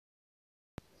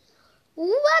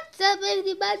What's up,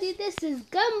 everybody? This is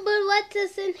Gumball. What's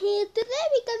us in here? Today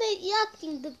we're gonna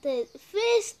reacting to the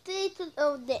first title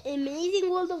of the Amazing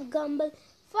World of Gumball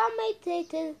from my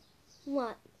title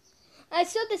 1. I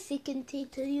saw the second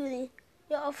title, you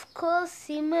of course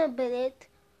remember it.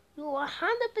 You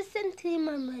 100%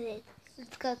 remember it.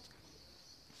 It's got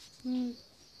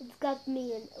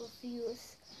millions of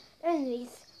views.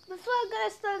 Anyways, before I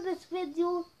gonna start this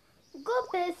video, go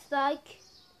press like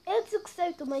and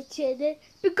subscribe to my channel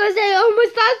because I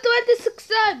almost have 20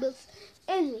 subscribers.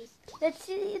 Anyways, let's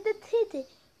see the title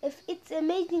if it's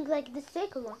amazing like the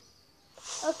second one.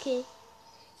 Okay.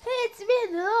 Hey, it's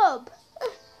me, Rob.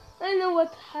 I know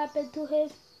what happened to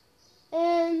him.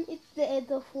 And it's the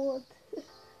end of world.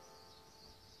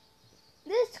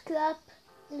 This crap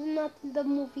is not in the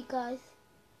movie, guys.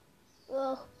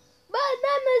 Oh.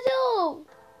 Banana Joe!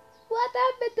 What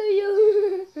happened to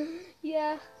you?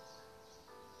 Yeah.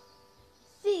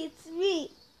 See, it's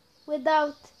me.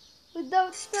 Without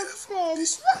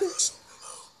substance.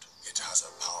 It has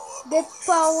a power. The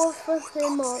powerful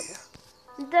remote.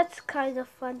 That's kind of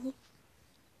funny.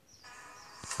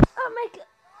 Oh my god.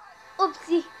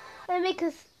 Oopsie. I make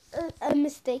a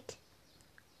mistake.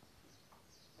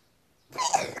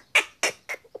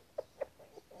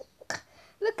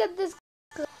 Look at this.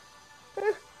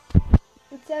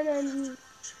 It's an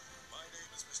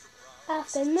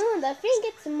afternoon. I think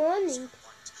it's morning.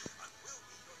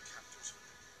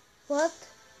 What?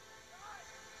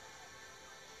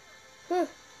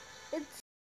 It's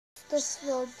the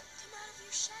road.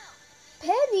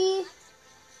 Penny!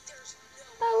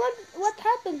 What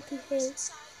happened to her?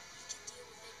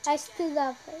 I still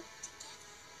love her.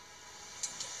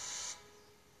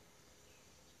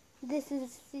 This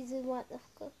is season 1,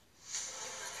 of course.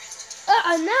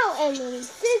 Now enemy.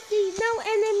 Sissy, no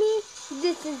enemy.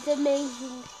 This is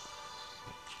amazing.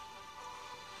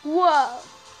 Wow.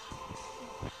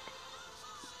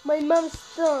 My mom's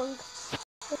strong.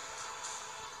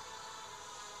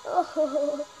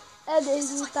 Oh, that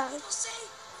is like time. people say,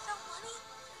 without money,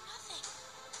 nothing.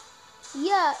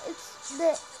 Yeah, it's the.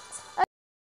 I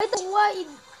don't know why it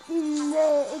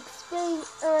explain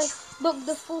book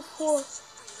the full force.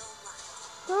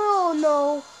 Oh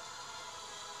no.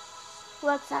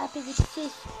 What's happening? It's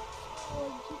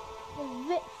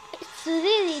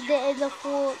really the end of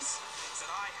world.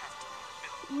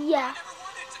 Yeah.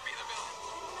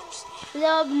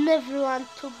 Rob never want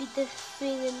to be the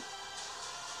villain.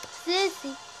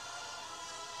 Seriously.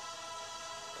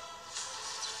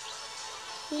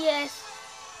 Yes,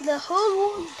 the whole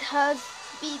world has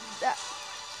been that.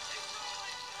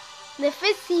 The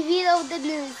first reveal of the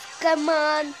news. Come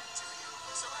on.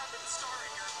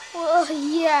 Oh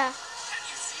yeah.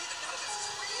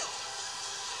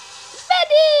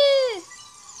 Betty!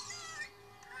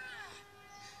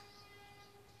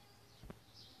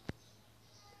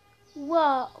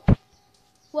 Wow.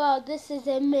 Wow, this is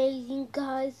amazing,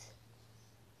 guys.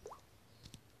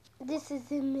 This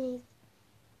is amazing.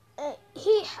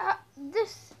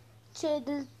 This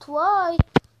channel TAW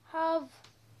have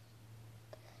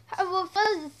a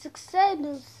thousand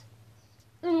subscribers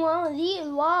in 1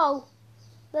 year. Wow,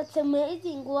 that's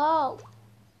amazing. Wow,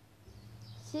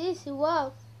 seriously,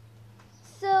 wow.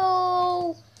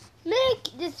 So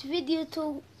make this video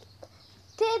to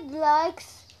 10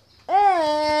 likes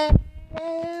and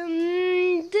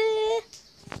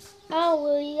I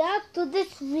will react to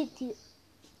this video.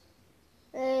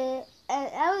 And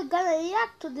I will gonna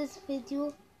react to this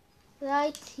video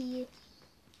right here.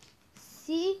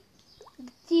 See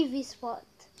the TV spot.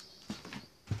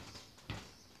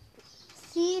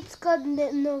 See, it's got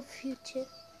no future.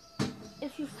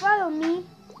 If you follow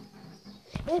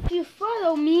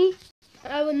me,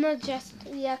 I will not just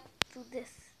react to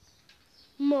this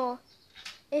more.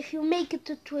 If you make it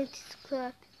to 20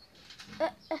 subscribers.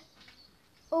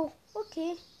 Oh,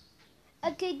 okay.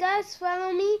 Okay, guys,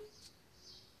 follow me.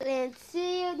 And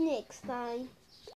see you next time.